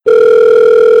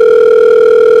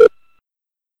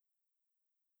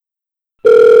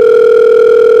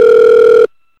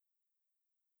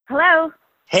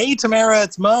Hey, Tamara,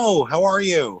 it's Mo. How are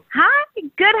you? Hi,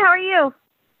 good. How are you?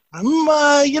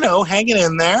 I'm, hanging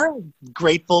in there.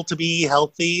 Grateful to be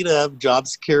healthy, to have job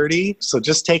security. So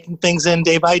just taking things in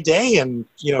day by day and,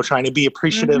 trying to be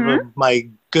appreciative of my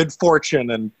good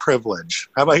fortune and privilege.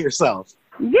 How about yourself?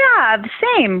 Yeah, the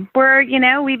same.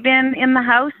 We've been in the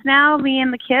house now, me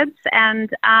and the kids and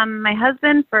my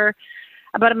husband for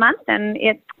about a month. And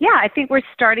I think we're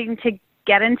starting to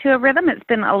get into a rhythm. It's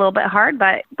been a little bit hard,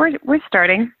 but we're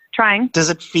trying. Does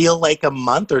it feel like a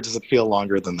month or does it feel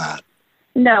longer than that?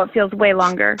 No, it feels way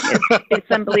longer.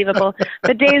 It's unbelievable.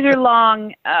 The days are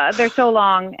long. They're so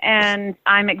long, and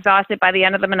I'm exhausted by the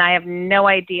end of them, and I have no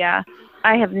idea.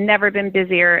 I have never been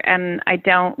busier, and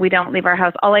we don't leave our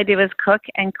house. All I do is cook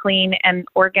and clean and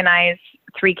organize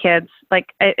 3 kids.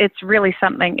 It's really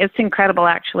something. It's incredible,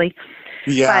 actually.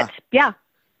 Yeah. But, yeah.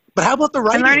 But how about the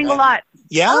writing? I'm learning a lot.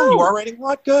 Yeah, You are writing a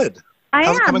lot? Good.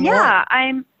 How's it coming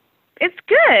along? It's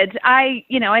good. I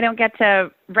don't get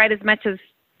to write as much as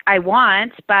I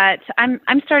want, but I'm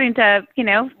starting to,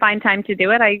 find time to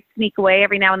do it. I sneak away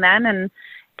every now and then and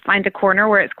find a corner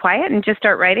where it's quiet and just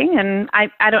start writing. And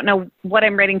I don't know what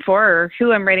I'm writing for or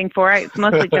who I'm writing for. It's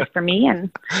mostly just for me.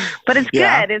 But it's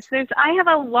good. I have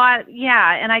a lot.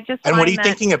 Yeah. And I just, and what are you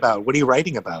thinking about? What are you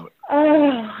writing about?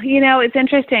 Oh, it's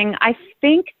interesting. I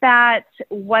think that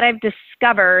what I've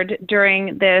discovered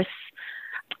during this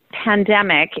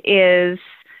pandemic is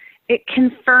it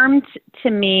confirmed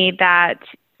to me that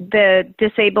the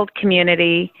disabled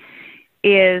community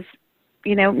is,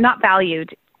 not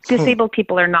valued. Disabled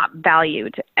people are not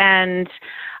valued. And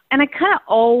I kind of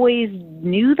always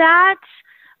knew that,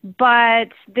 but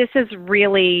this has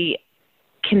really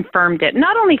confirmed it.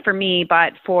 Not only for me,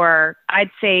 but for, I'd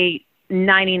say,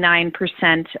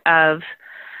 99% of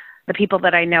the people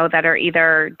that I know that are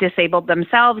either disabled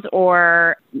themselves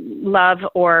or love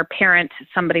or parent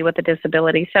somebody with a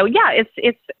disability. So yeah,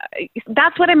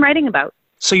 that's what I'm writing about.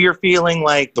 So you're feeling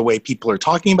like the way people are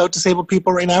talking about disabled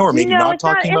people right now, or maybe not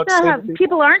talking about disabled people?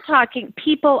 People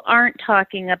aren't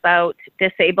talking about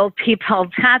disabled people.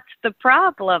 That's the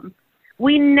problem.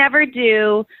 We never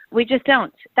do. We just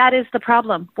don't. That is the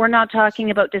problem. We're not talking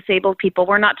about disabled people.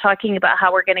 We're not talking about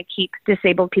how we're going to keep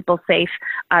disabled people safe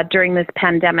during this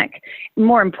pandemic.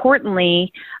 More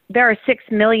importantly, there are 6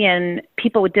 million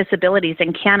people with disabilities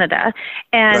in Canada,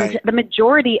 and the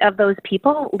majority of those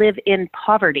people live in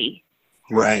poverty.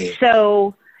 Right.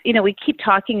 So, we keep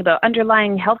talking about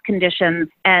underlying health conditions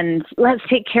and let's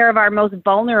take care of our most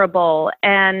vulnerable.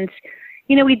 And,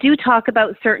 we do talk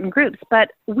about certain groups,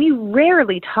 but we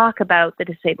rarely talk about the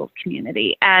disabled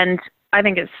community. And I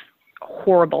think it's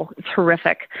horrible. It's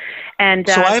horrific. And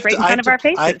so it's right in front of our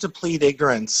faces. I have to plead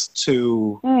ignorance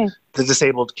to the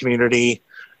disabled community.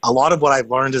 A lot of what I've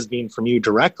learned has been from you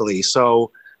directly.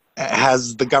 So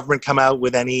has the government come out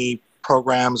with any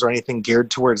programs or anything geared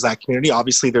towards that community?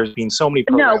 Obviously, there's been so many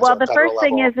programs. No, well, the first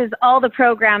thing is all the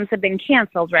programs have been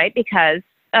canceled, right, because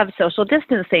of social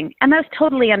distancing, and that's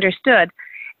totally understood.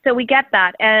 So we get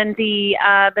that, and the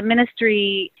Minister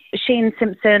Shane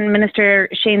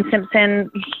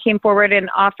Simpson came forward and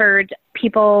offered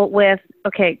people with.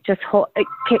 Okay, just hold.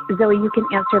 Okay, Zoe, you can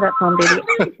answer that phone, baby.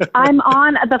 I'm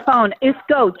on the phone. Just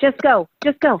go.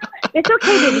 It's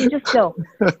okay, baby. Just go.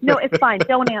 No, it's fine.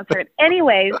 Don't answer it.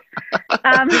 Anyways,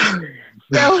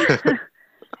 so.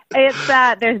 It's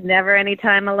there's never any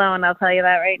time alone. I'll tell you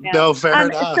that right now. No, fair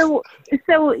enough. So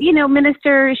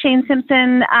Minister Shane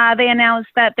Simpson, they announced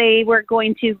that they were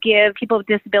going to give people with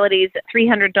disabilities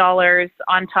 $300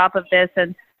 on top of this,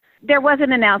 and there was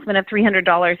an announcement of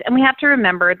 $300. And we have to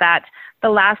remember that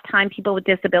the last time people with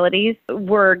disabilities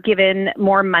were given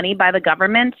more money by the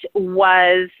government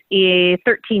was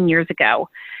 13 years ago.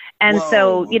 And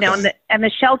so, and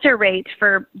the shelter rate,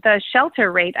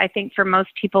 I think for most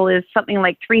people is something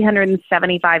like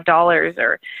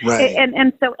 $375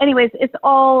 and so anyways,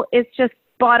 it's just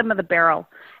bottom of the barrel.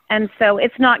 And so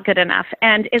it's not good enough.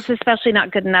 And it's especially not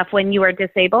good enough when you are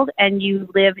disabled and you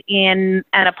live in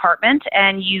an apartment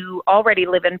and you already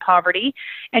live in poverty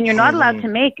and you're not allowed to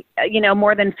make,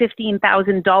 more than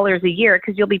 $15,000 a year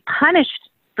because you'll be punished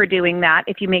for doing that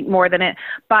if you make more than it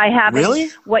by having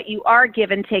what you are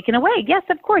given taken away. Yes,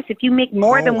 of course. If you make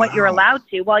more than what you're allowed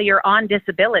to while you're on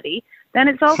disability, then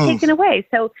it's all taken away.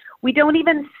 So we don't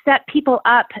even set people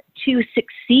up to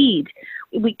succeed.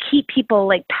 We keep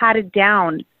people patted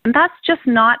down, and that's just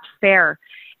not fair.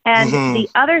 And the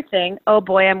other thing, oh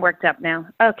boy, I'm worked up now.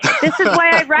 Okay, this is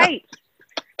why I write.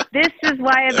 This is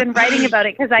why I've been writing about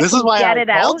it, because I This can is why get I it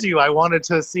called out. you. I wanted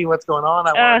to see what's going on.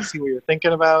 I wanted to see what you're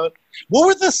thinking about. What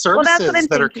were the Well, services that's what I'm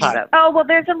that are thinking cut? about. Oh, well,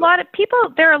 there's a lot of people.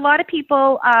 There are a lot of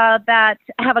people that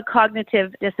have a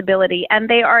cognitive disability, and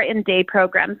they are in day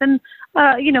programs. And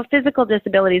physical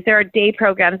disabilities, there are day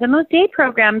programs, and those day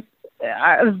programs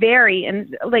vary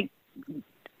and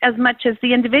as much as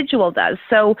the individual does.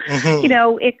 So,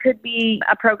 it could be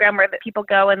a program where people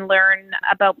go and learn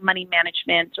about money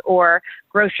management or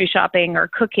grocery shopping or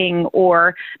cooking,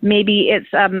 or maybe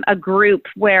it's a group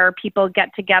where people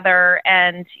get together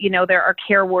and, there are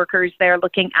care workers there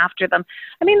looking after them.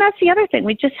 I mean, that's the other thing.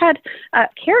 We just had a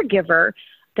caregiver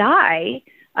die,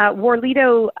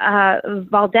 Warlito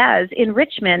Valdez in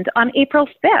Richmond on April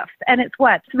 5th. And it's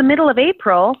the middle of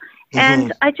April.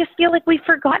 And I just feel like we've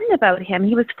forgotten about him.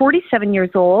 He was 47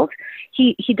 years old.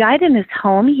 He died in his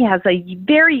home. He has a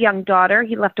very young daughter.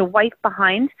 He left a wife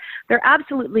behind. They're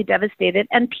absolutely devastated.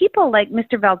 And people like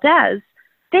Mr. Valdez,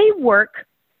 they work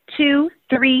 2,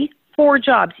 3, 4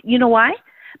 jobs. You know why?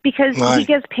 Because he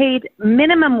gets paid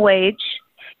minimum wage.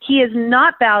 He is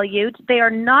not valued. They are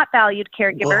not valued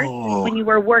caregivers when you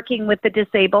are working with the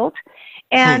disabled.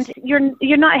 And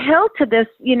you're not held to this,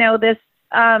 you're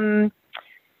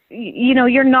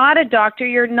not a doctor,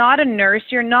 you're not a nurse,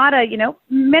 you're not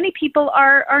many people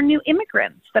are new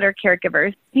immigrants that are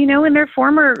caregivers. In their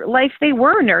former life, they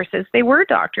were nurses, they were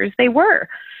doctors,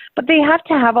 but they have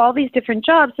to have all these different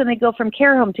jobs, and they go from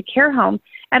care home to care home.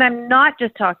 And I'm not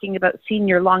just talking about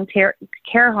senior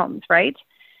care homes, right?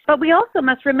 But we also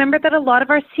must remember that a lot of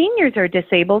our seniors are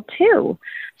disabled too.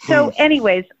 So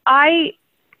anyways, I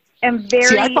am very...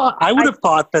 See, I would have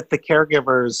thought that the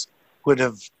caregivers would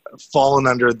have fallen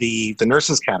under the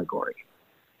nurses category.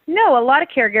 No, a lot of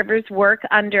caregivers work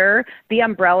under the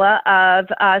umbrella of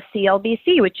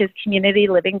CLBC, which is Community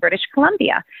Living British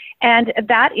Columbia. And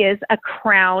that is a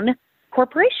Crown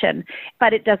corporation,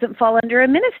 but it doesn't fall under a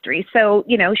ministry. So,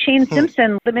 Shane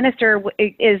Simpson, the minister,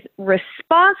 is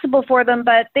responsible for them,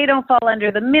 but they don't fall under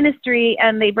the ministry,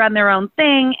 and they run their own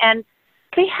thing, and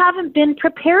they haven't been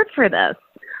prepared for this.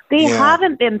 They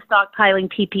haven't been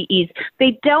stockpiling PPEs.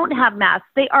 They don't have masks.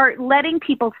 They are letting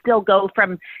people still go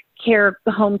from care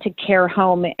home to care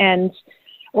home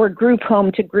or group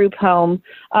home to group home.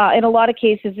 In a lot of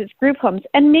cases, it's group homes.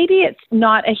 And maybe it's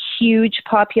not a huge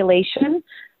population,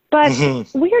 but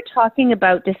we are talking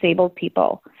about disabled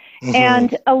people.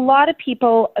 And a lot of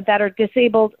people that are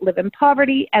disabled live in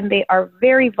poverty, and they are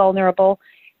very vulnerable.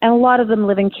 And a lot of them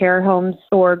live in care homes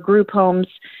or group homes.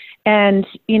 And,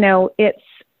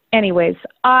 anyways,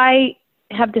 I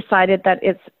have decided that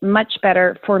it's much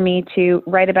better for me to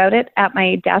write about it at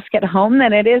my desk at home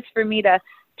than it is for me to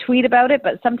tweet about it.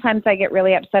 But sometimes I get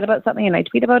really upset about something and I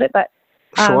tweet about it. But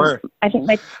I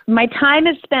think my time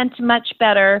is spent much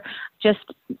better just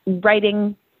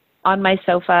writing on my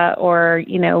sofa or,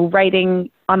 writing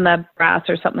on the grass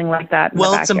or something like that in the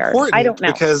backyard. It's important. I don't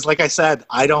know. Because, like I said,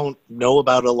 I don't know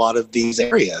about a lot of these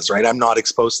areas, right? I'm not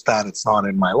exposed to that. It's not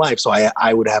in my life. So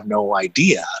I would have no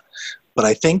idea. But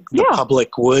I think the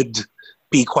public would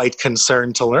be quite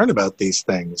concerned to learn about these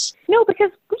things. No,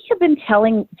 because we have been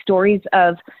telling stories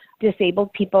of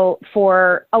disabled people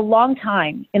for a long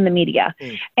time in the media.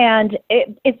 And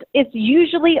it's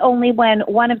usually only when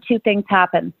one of two things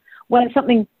happen. When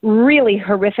something really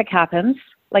horrific happens,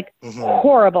 like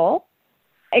horrible.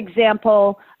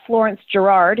 Example, Florence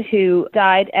Gerard, who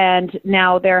died, and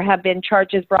now there have been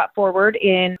charges brought forward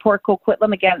in Port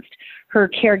Coquitlam against her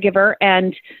caregiver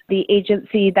and the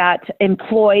agency that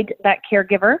employed that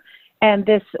caregiver. And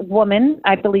this woman,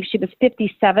 I believe she was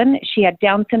 57, she had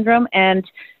Down syndrome, and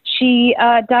she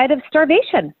died of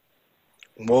starvation.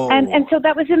 Whoa. And so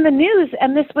that was in the news,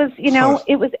 and this was,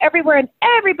 it was everywhere, and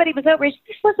everybody was outraged.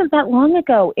 This wasn't that long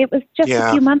ago. It was just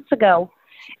a few months ago.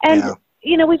 And,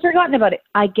 we've forgotten about it.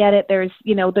 I get it. There's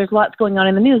lots going on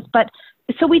in the news. But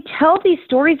so we tell these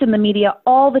stories in the media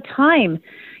all the time.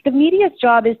 The media's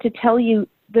job is to tell you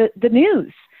the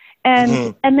news.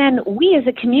 And then we as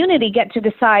a community get to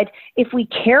decide if we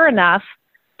care enough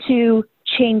to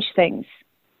change things.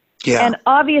 Yeah. And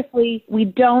obviously, we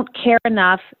don't care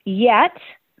enough yet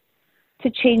to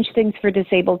change things for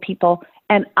disabled people.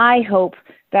 And I hope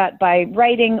that by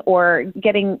writing or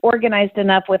getting organized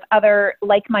enough with other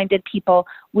like-minded people,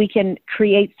 we can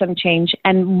create some change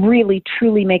and really,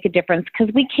 truly make a difference.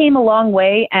 Because we came a long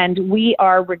way, and we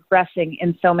are regressing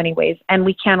in so many ways, and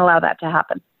we can't allow that to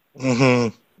happen.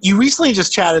 You recently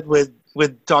just chatted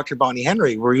with Dr. Bonnie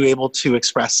Henry. Were you able to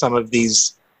express some of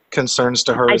these concerns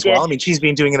to her as well? I mean, she's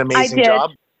been doing an amazing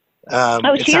job.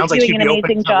 It sounds like she'd be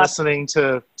open to listening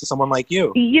to someone like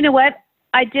you. You know what?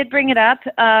 I did bring it up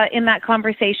in that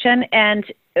conversation, and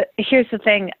here's the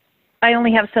thing. I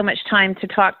only have so much time to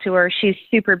talk to her. She's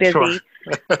super busy. Sure.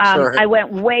 Sure. I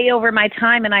went way over my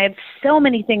time, and I had so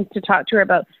many things to talk to her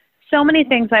about, so many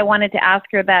things I wanted to ask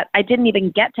her that I didn't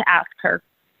even get to ask her.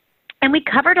 And we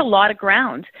covered a lot of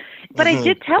ground. But I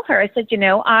did tell her, I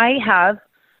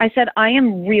said, I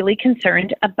am really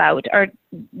concerned about our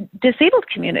disabled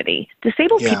community.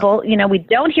 Disabled people, we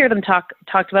don't hear them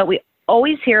talked about. We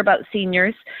always hear about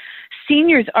seniors.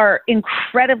 Seniors are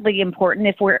incredibly important.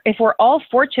 If we're all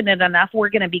fortunate enough, we're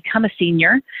going to become a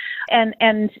senior. And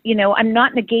I'm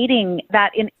not negating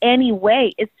that in any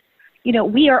way. It's,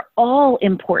 we are all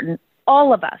important.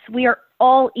 All of us. We are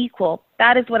all equal.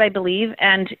 That is what I believe.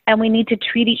 And we need to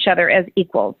treat each other as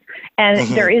equals. And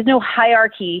there is no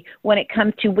hierarchy when it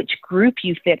comes to which group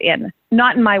you fit in.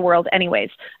 Not in my world anyways.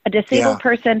 A disabled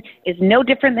person is no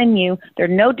different than you. They're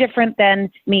no different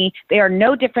than me. They are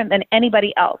no different than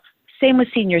anybody else. Same with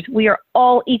seniors. We are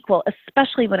all equal,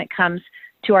 especially when it comes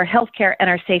to our healthcare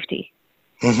and our safety.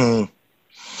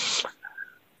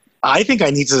 I think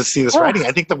I need to see this writing.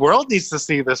 I think the world needs to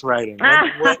see this writing.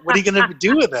 What are you going to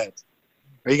do with it?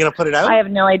 Are you going to put it out? I have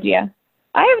no idea.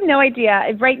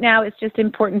 Right now, it's just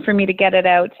important for me to get it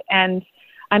out. And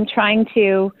I'm trying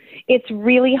to, it's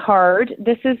really hard.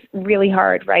 This is really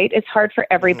hard, right? It's hard for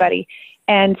everybody.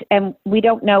 And we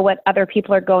don't know what other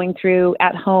people are going through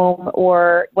at home,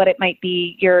 or what it might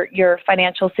be, your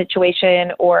financial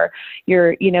situation, or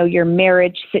your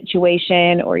marriage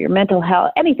situation, or your mental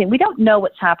health, anything. We don't know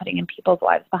what's happening in people's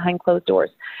lives behind closed doors.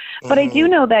 But I do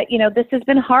know that, this has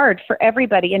been hard for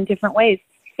everybody in different ways,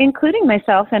 including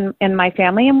myself and my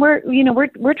family. And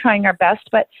we're trying our best.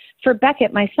 But for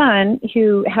Beckett, my son,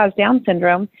 who has Down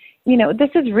syndrome, this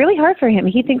is really hard for him.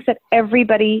 He thinks that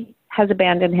everybody has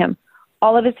abandoned him.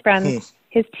 All of his friends,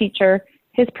 his teacher,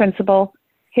 his principal,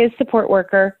 his support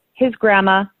worker, his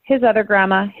grandma, his other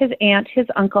grandma, his aunt, his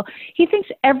uncle. He thinks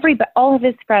all of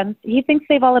his friends, he thinks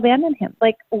they've all abandoned him.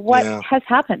 Like, what has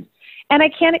happened? And I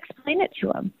can't explain it to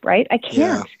him, right? I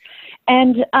can't.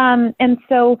 And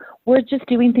so we're just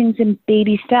doing things in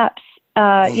baby steps.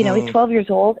 He's 12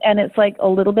 years old, and it's like a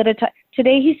little bit of time.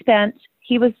 Today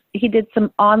he did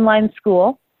some online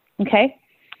school. Okay.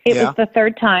 It was the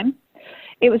third time.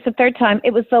 It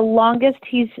was the longest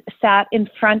he's sat in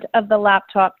front of the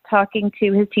laptop talking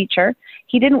to his teacher.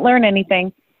 He didn't learn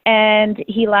anything, and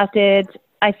he lasted,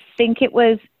 I think it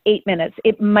was 8 minutes.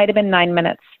 It might have been 9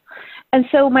 minutes. And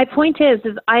so my point is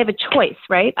I have a choice,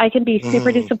 right? I can be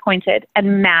super disappointed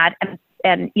and mad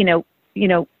and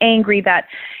angry that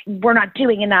we're not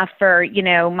doing enough for,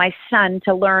 my son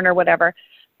to learn or whatever.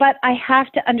 But I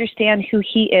have to understand who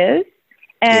he is.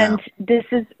 And this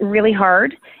is really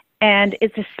hard. And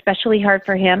it's especially hard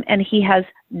for him, and he has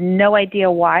no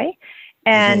idea why.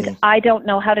 And I don't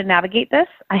know how to navigate this.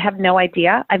 I have no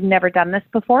idea. I've never done this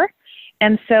before.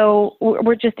 And so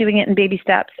we're just doing it in baby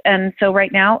steps. And so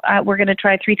right now, we're going to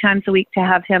try 3 times a week to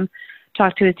have him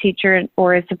talk to his teacher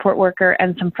or his support worker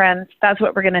and some friends. That's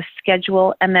what we're going to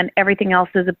schedule. And then everything else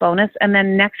is a bonus. And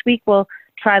then next week, we'll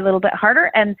try a little bit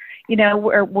harder. And,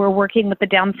 we're working with the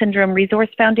Down Syndrome Resource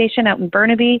Foundation out in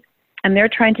Burnaby, and they're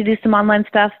trying to do some online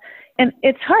stuff. And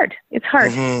it's hard. It's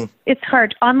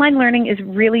hard. Online learning is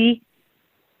really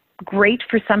great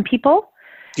for some people.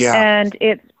 Yeah. And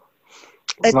it's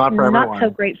not for everyone. Not so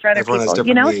great for other people.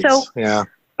 Needs. So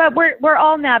but we're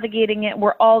all navigating it.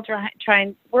 We're all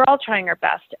trying our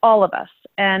best, all of us.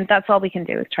 And that's all we can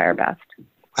do is try our best.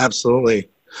 Absolutely.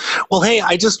 Well, hey,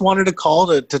 I just wanted to call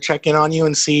to check in on you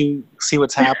and see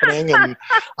what's happening. And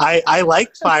I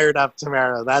like Fired Up,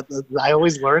 Tamara. That I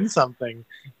always learn something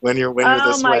when you're this way.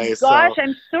 Oh my gosh,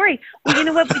 I'm sorry. Well, you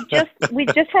know what? We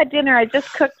just had dinner. I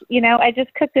just cooked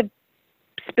a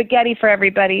spaghetti for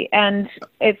everybody, and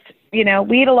it's we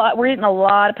eat a lot. We're eating a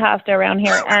lot of pasta around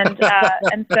here, and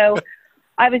so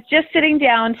I was just sitting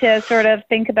down to sort of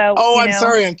think about. Oh, I'm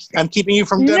sorry. I'm keeping you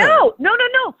from dinner.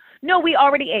 No, we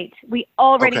already ate.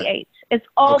 Ate. It's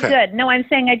all good. No, I'm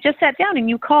saying I just sat down and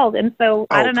you called. And so,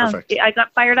 I don't know. Perfect. I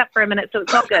got fired up for a minute, so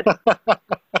it's all good.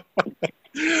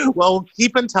 Well,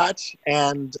 keep in touch.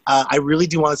 And I really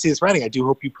do want to see this writing. I do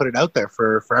hope you put it out there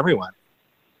for everyone.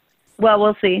 Well,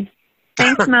 we'll see.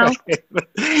 Thanks, Mo.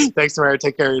 Thanks, Tamara.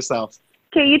 Take care of yourself.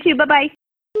 Okay, you too. Bye-bye.